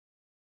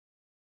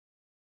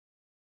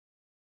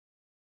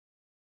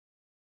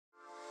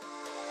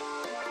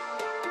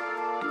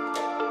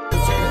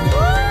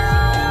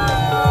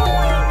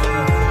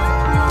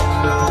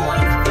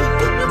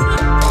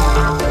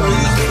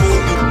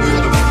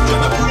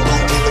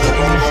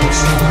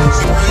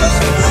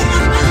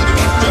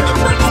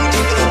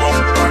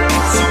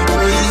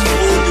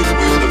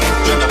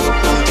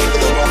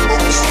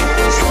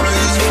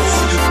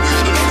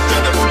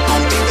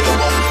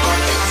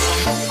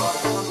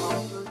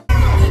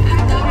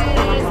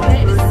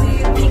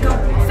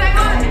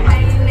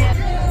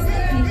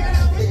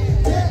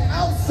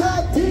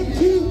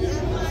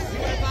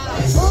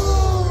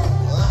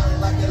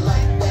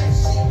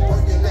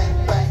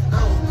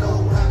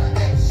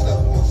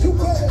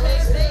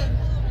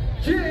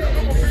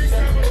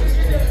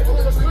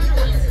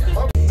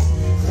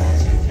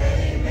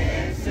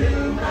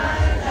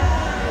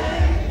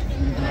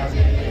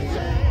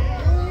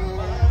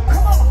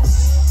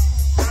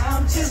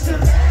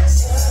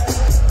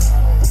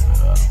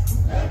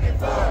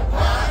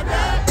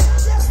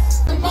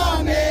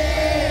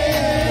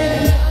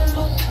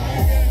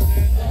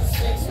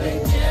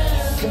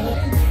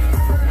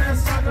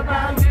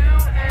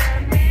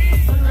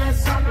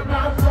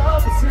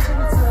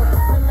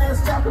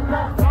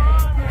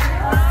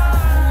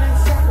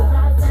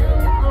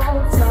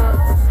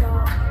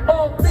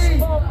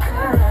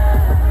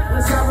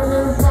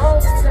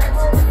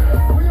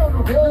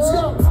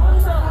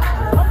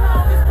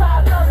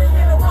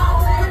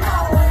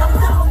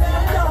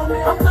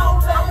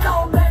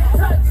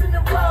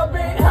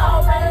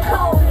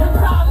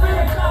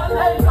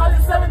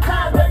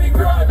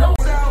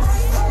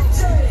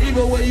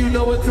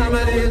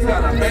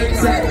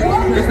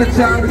It's the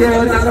John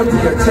Gale, not a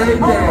real chain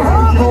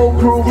gang. Whole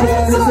crew,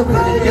 man, it's a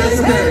pretty gang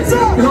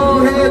gang. Go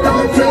ahead,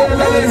 don't tell,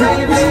 let it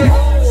hang me.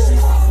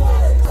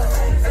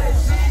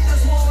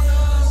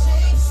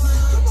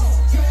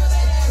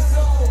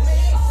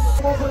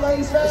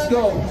 Let's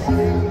go.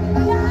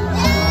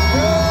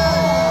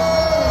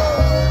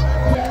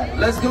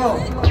 Let's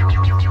go.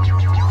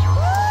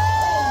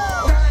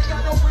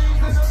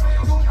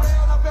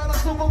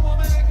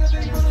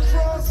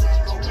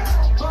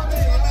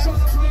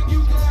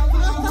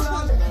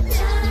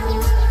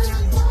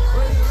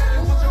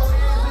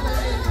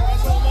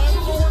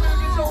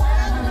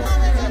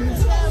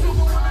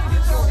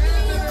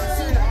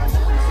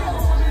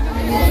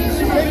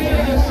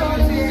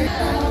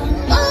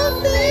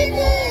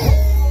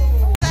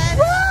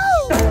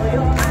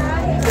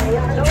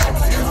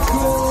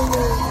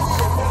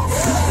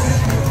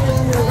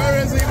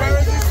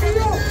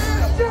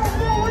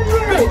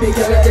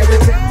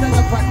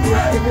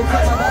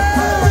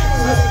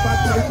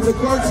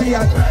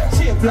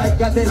 Shape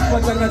like a this,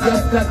 but I'm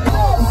just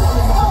like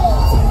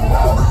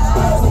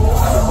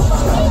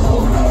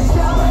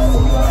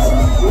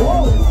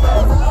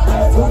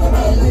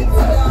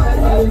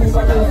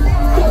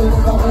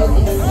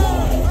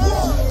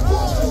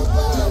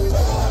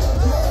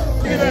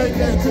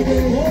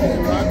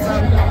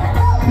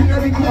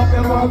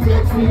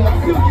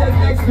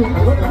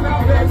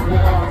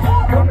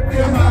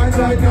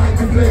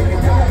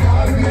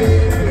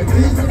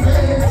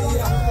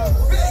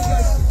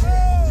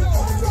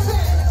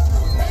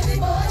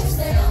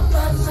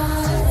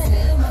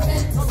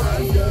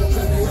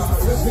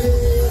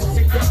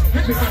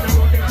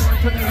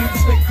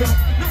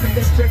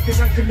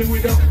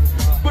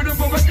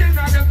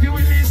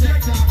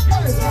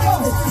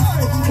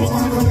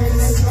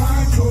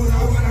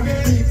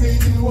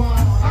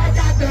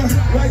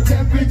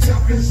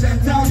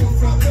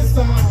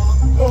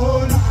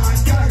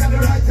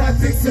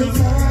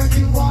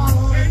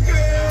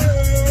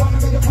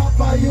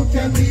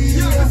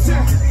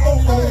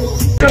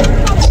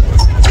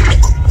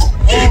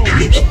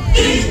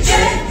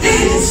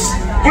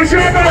What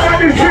y'all know about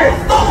this shit?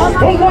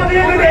 Put one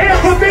end of the air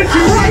for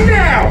Mitchell right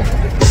now.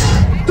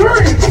 3,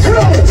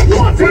 2,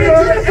 1, 2, 3,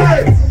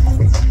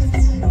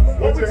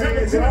 what's your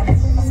hands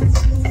up?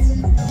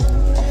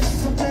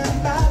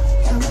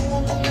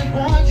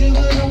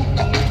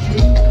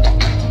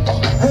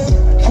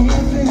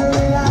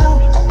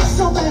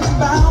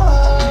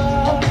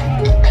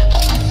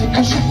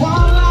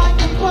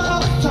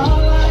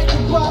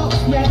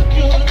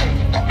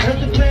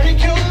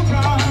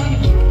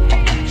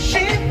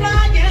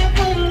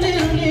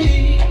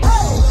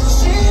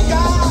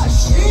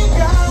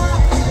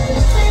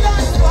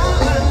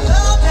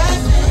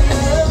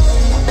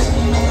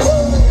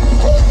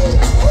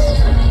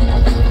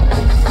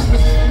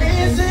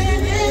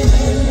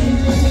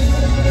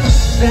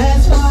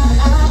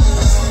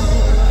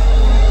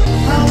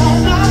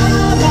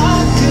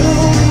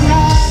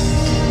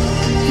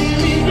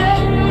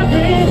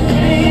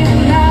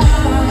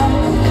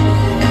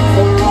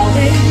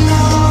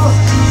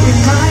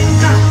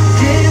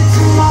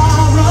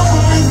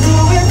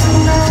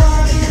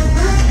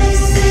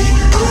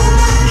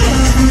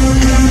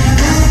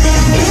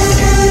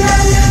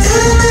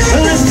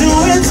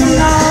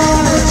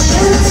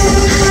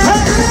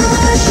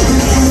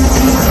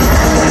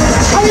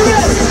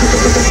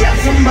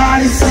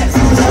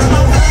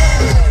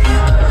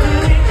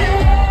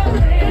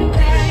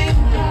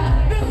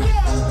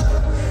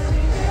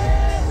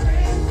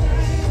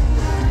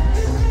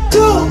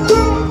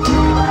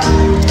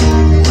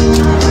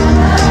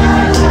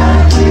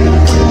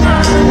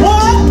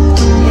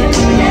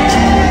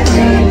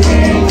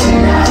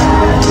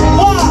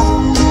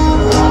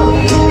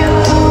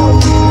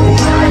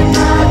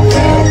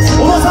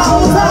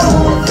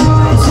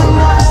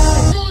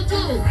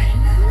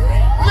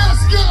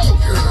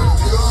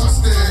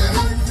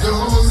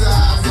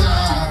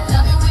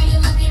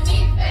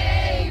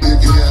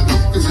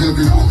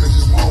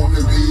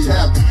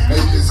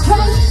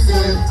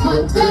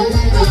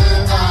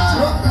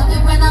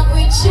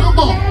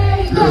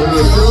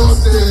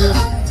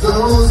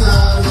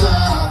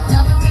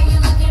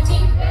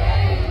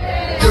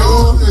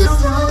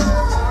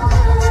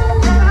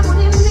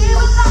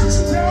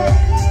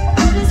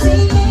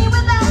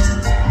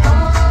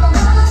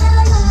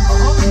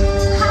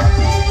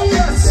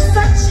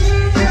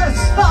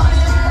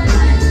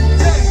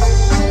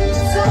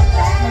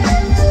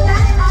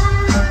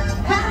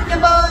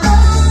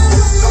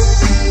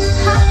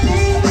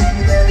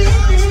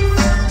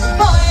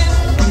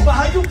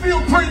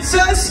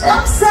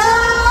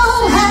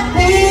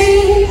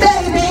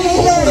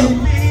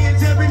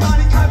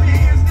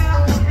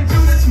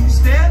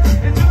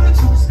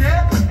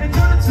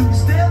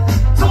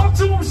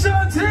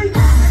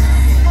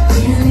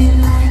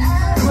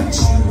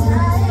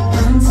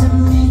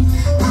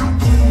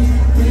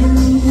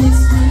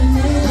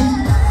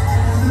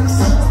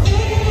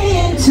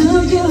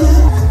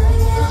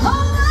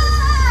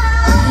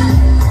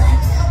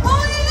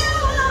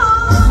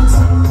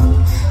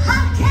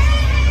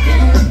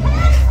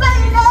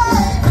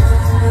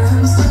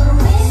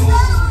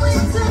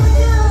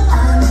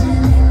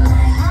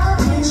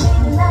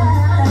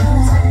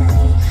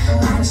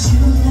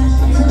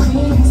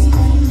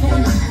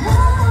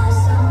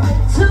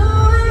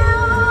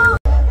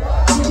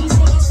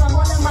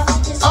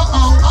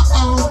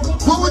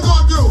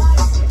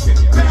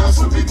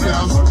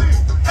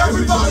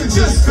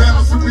 just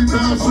bounce with me,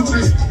 bounce with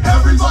me.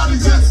 Everybody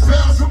just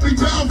bounce with me,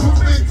 bounce with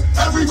me.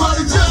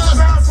 Everybody just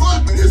bounce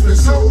with me. It's been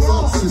so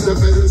long since I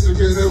met us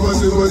again, it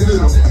wasn't what it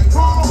is.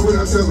 When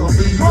I tell them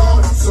be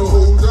on, so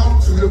hold on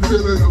to the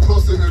feeling of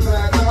busting and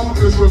back out.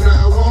 Cause from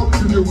now on,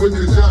 you can win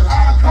your job.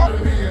 I call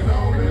it being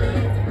on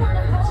it.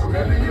 So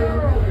baby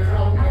girl, get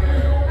on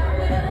it.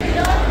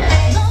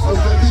 So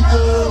baby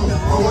girl,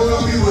 I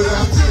wanna be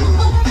without you.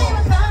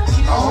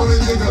 I only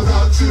think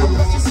about you.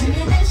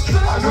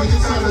 I know you're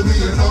tired of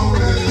being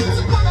lonely.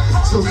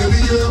 So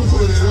baby girl,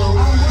 put it on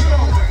me.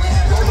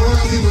 I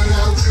wanna be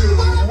without you.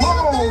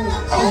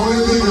 I only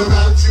think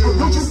about you.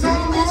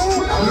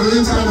 I know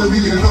you're tired of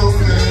being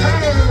lonely.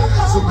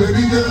 So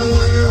baby girl.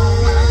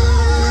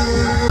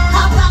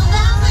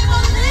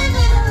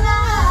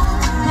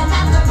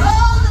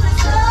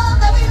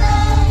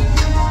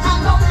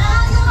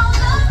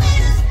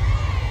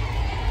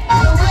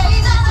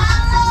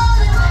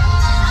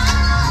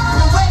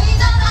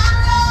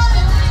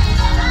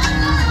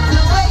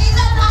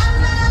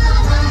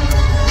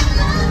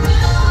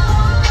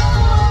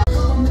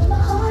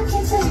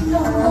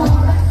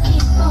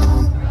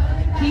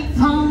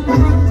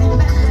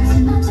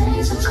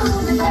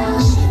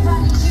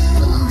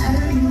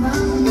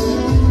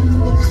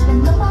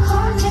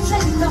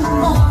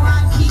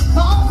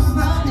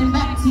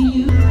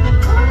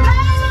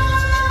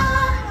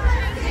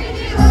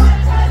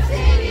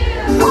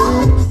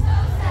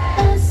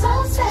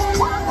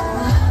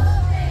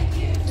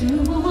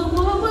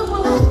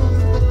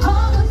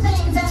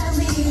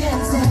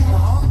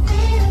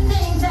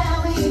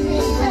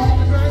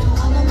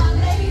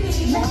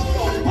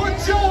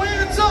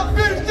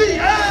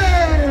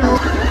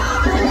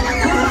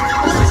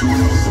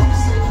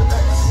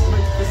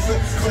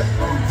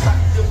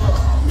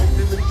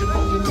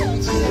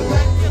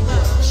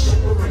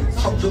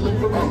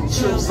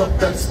 Chills up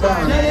that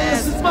spine. That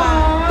ass is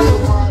mine.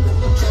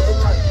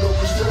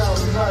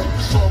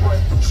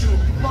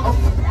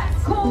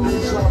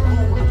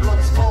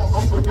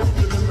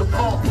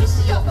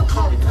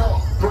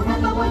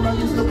 Remember when I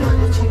used to play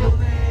with you?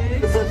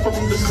 The bed for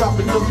me to stop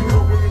it, cause you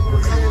know when it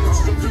was hands.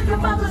 The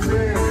freedom of the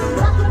land.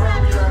 Rock the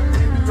body,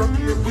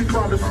 lucky if we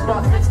found a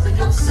spot next to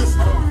your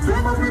sister.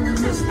 Damn, I really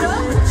missed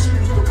her. She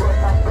used to rub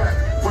my back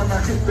when I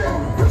hit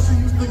that. But she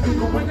used to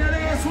giggle when that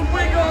ass would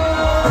wiggle.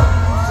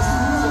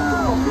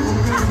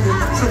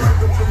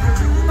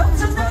 But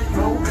tonight,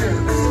 no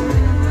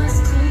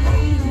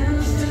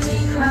used to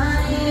be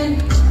crying,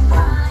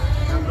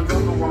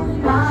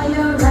 while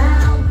you're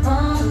around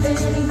bumping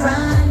and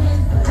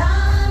grinding, but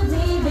I'm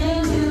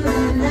leaving you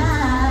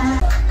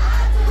tonight.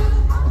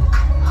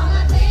 All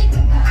I think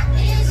about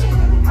is you,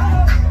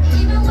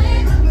 even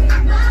when I'm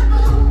with my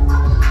boo.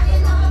 You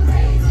know I'm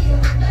crazy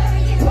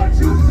over you.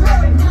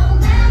 No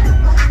matter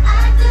what I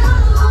do.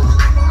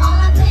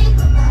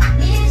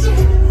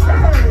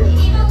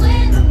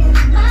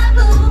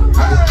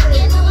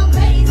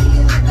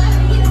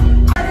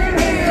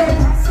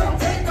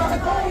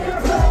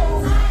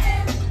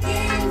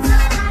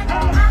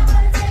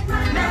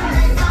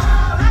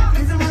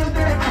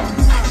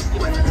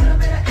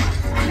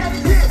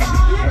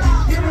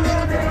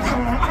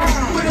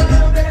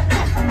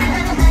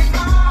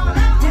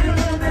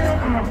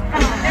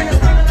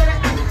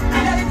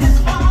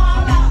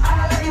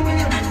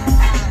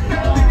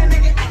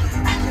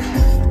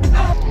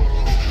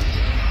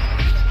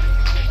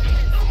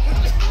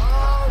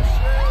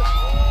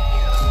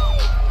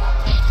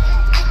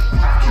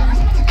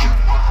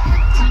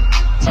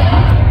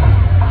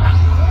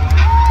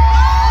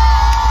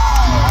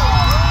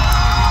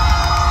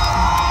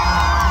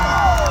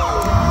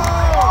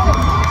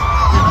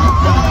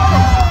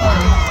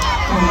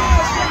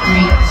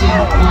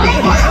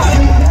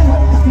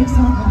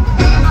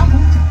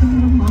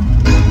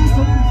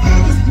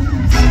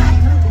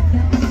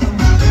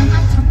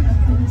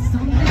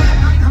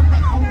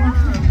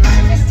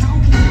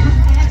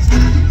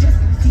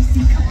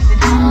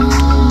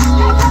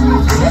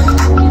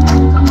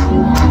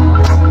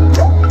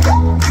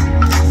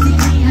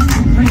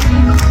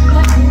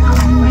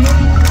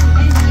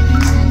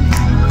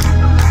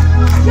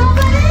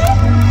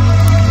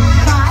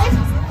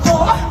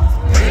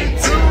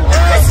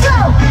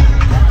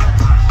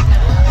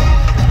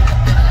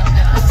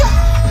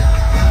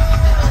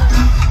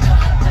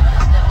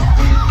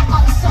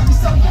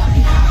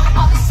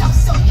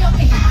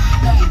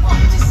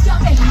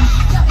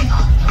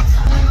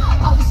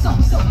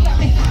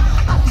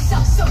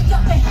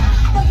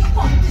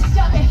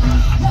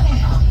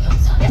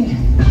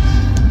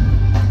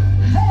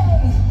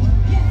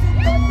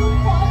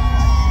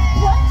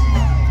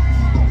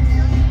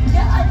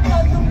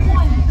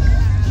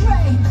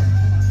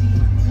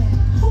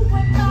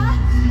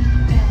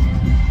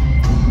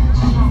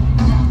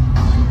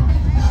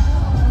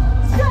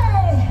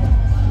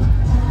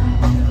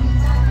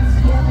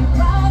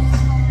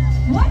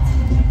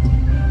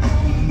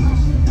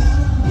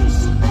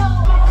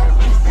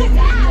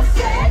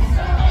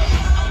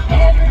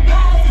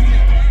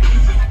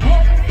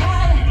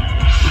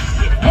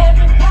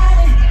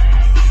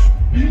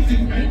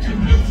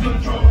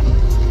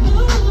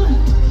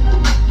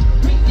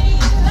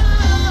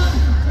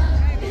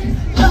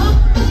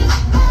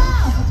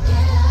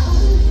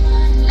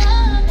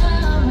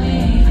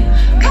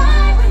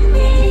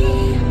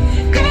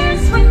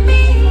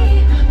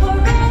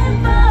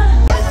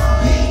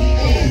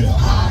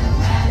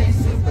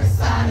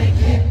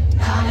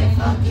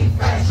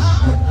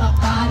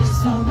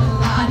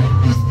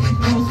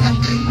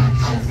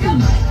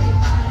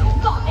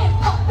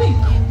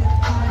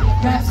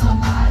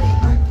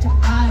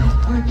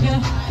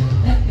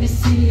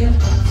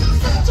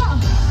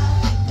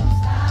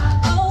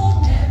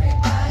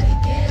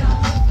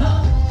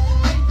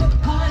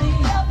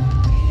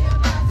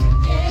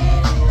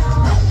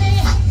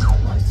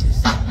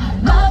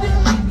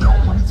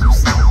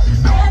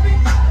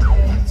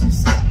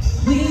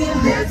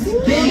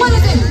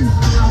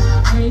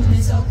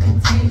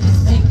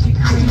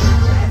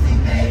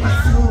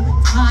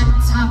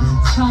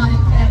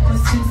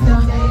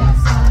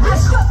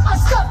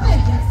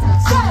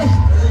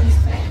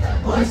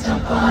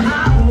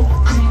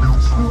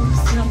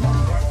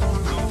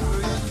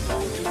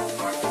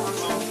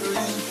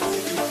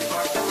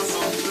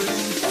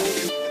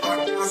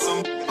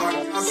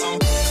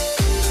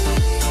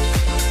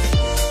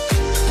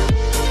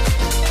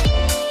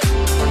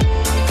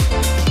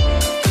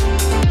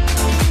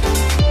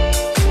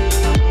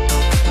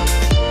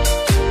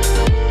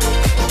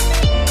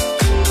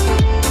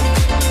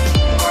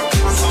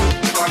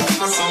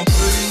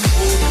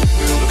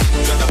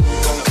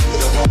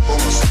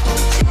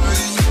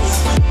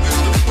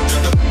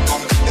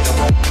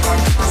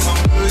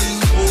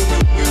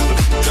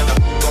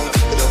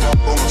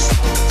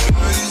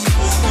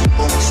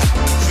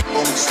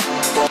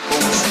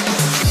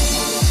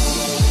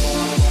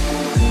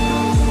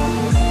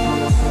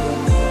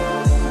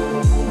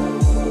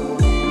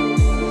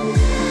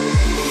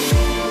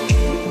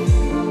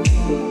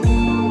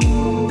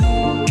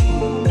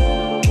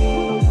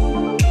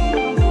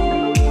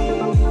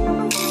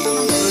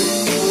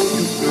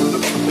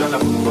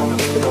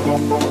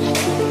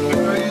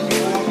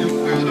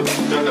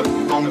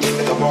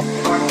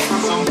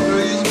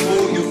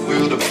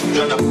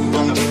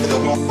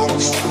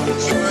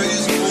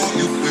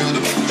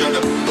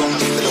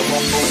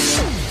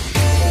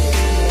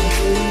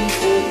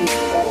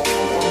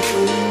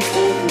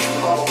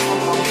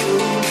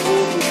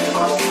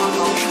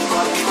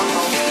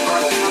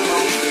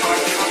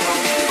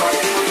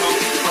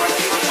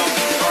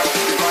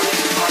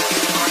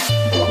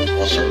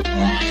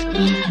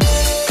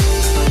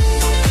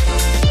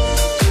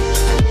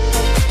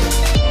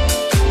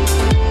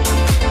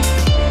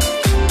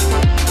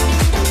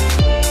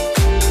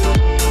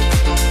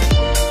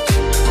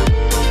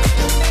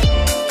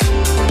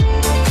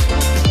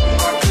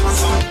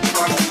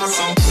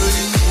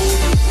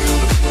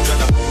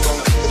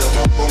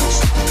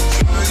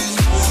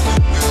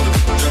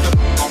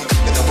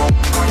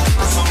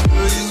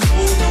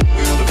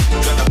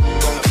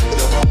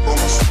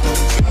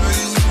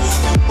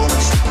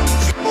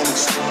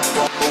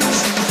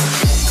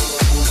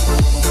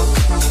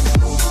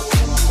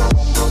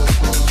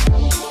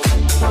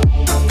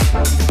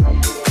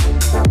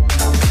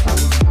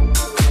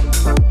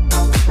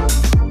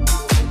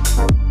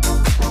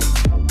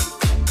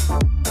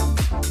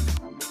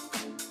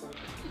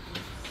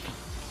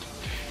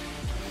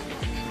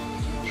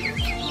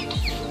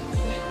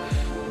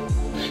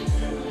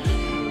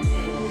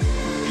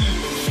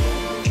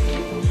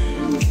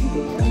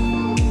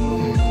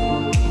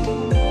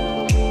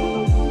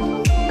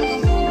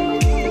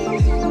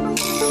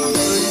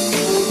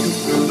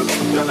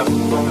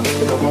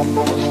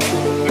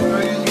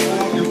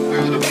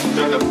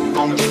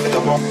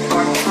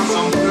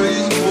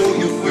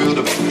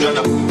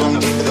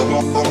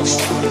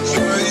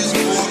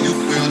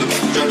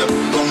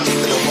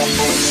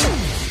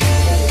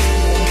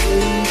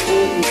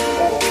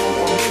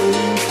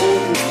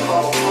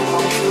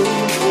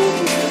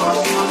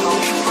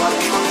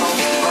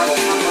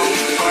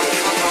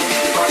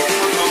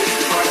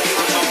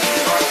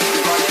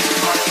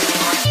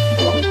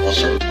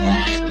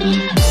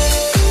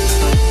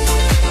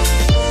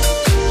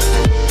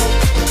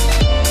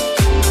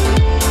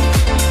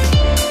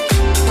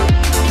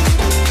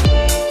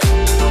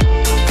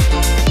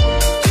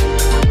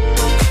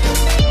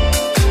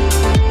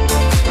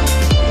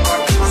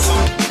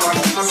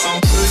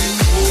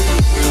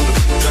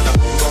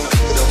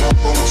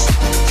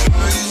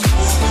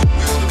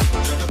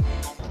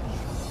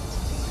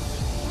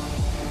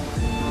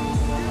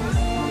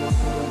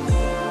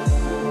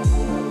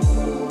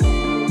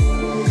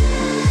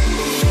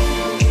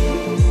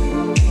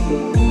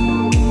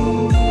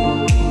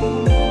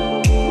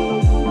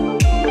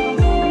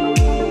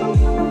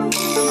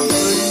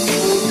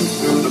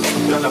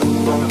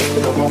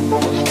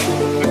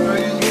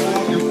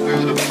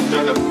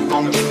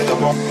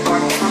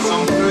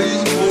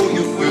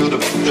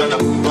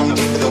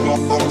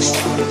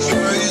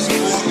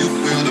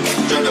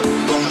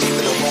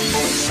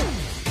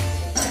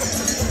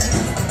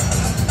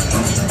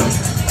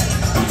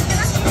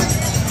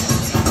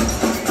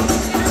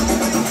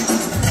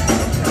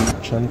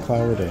 Climb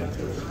Clouder.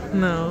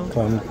 No.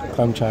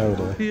 Climb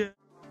Chowder. Yeah.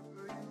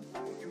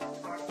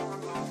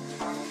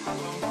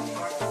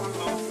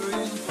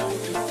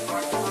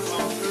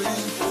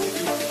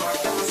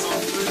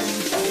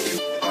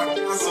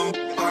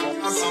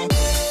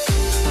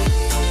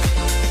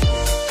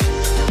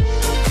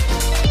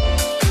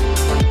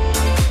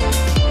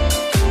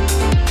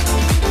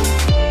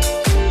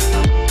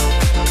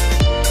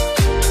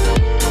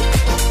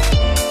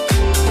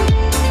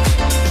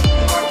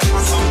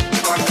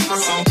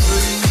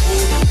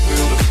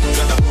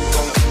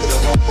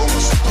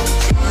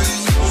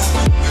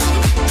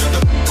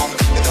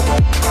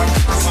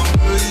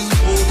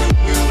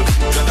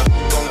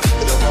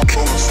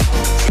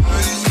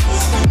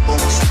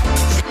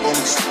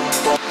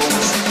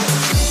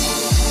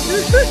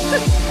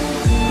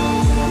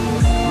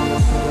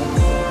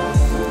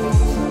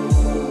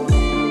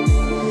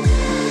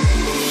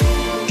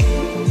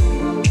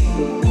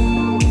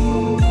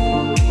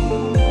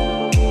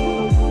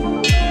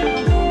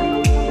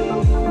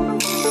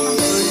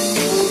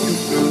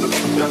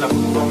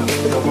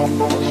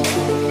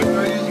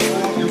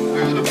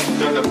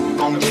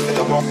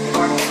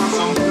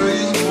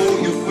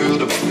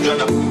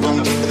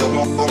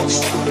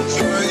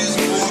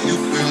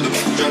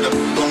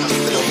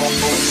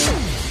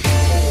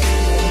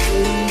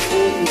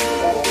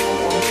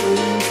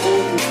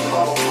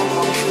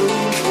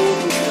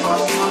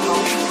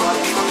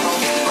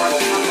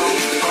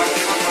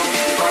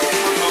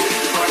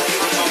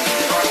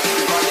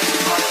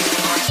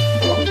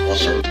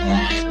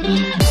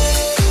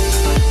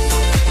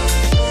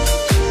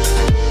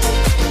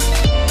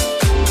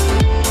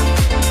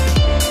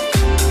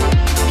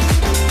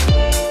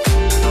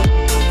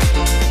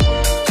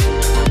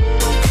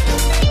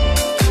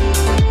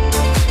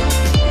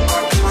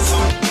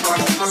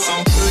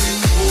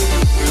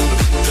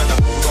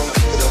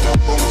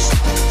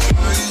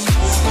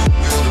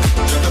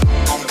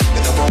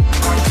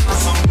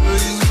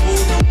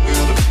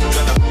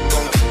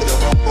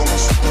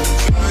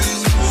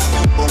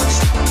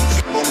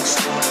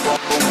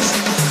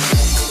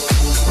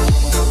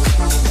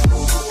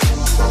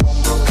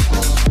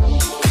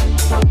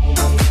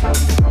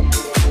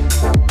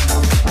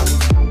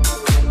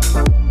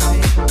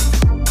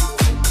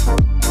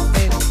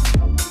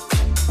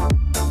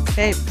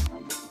 Babe.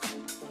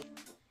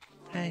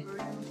 Hey.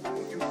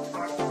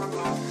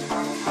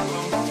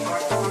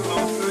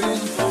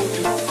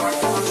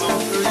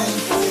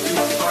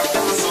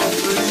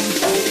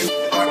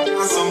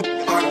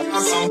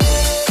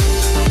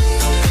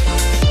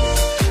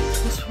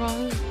 What's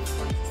wrong?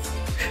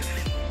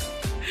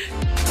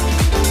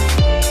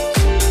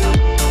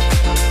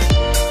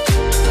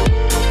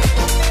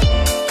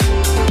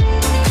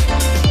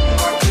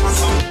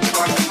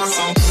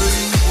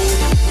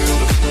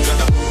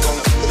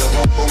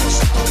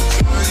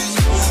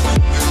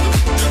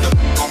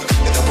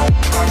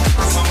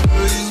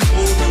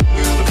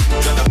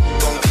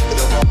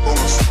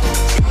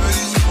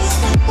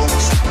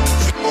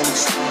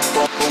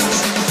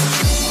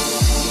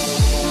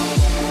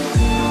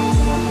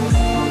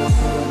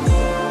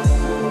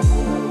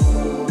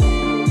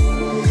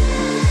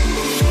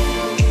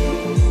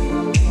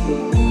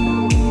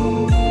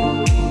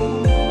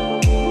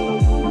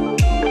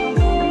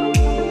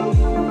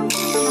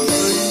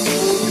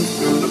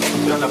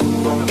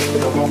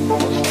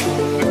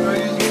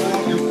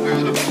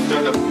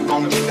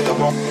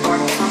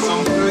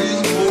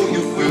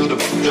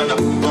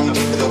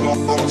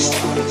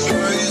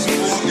 Crazy.